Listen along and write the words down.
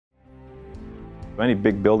Any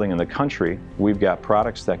big building in the country, we've got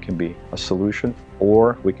products that can be a solution,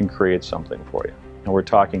 or we can create something for you. And we're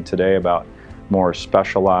talking today about more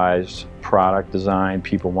specialized product design.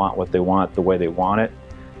 People want what they want the way they want it.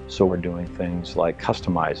 So we're doing things like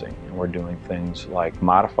customizing, and we're doing things like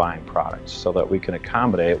modifying products so that we can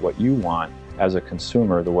accommodate what you want as a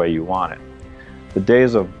consumer the way you want it. The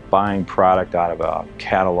days of buying product out of a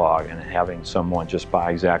catalog and having someone just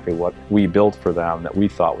buy exactly what we built for them that we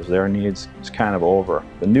thought was their needs is kind of over.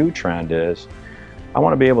 The new trend is, I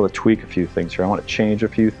want to be able to tweak a few things here. I want to change a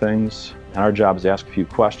few things, and our job is to ask a few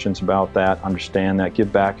questions about that, understand that,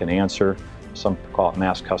 give back an answer. Some call it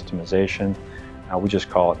mass customization. We just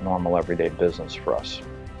call it normal everyday business for us.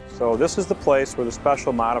 So this is the place where the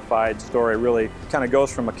special modified story really kind of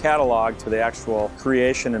goes from a catalog to the actual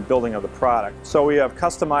creation and building of the product. So we have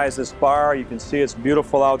customized this bar. You can see it's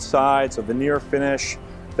beautiful outside. It's a veneer finish.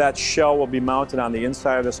 That shell will be mounted on the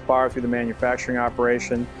inside of this bar through the manufacturing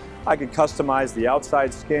operation. I can customize the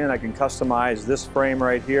outside skin. I can customize this frame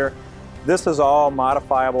right here. This is all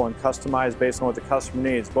modifiable and customized based on what the customer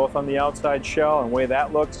needs, both on the outside shell and the way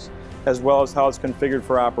that looks, as well as how it's configured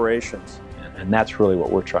for operations. And that's really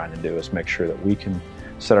what we're trying to do, is make sure that we can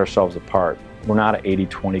set ourselves apart. We're not an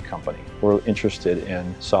 80-20 company. We're interested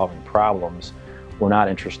in solving problems. We're not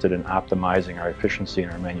interested in optimizing our efficiency in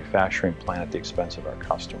our manufacturing plant at the expense of our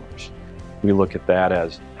customers. We look at that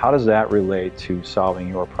as, how does that relate to solving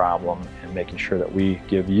your problem and making sure that we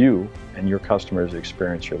give you and your customers the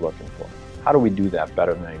experience you're looking for? How do we do that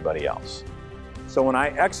better than anybody else? So when I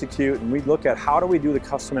execute and we look at how do we do the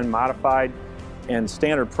custom and modified and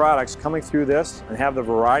standard products coming through this and have the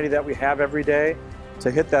variety that we have every day to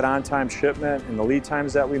hit that on-time shipment and the lead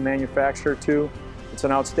times that we manufacture to, it's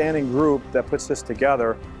an outstanding group that puts this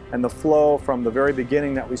together, and the flow from the very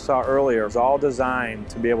beginning that we saw earlier is all designed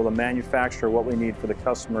to be able to manufacture what we need for the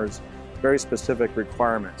customer's very specific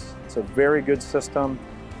requirements. It's a very good system.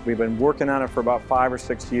 We've been working on it for about 5 or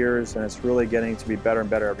 6 years, and it's really getting to be better and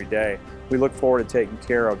better every day. We look forward to taking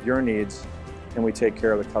care of your needs, and we take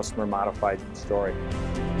care of the customer modified story.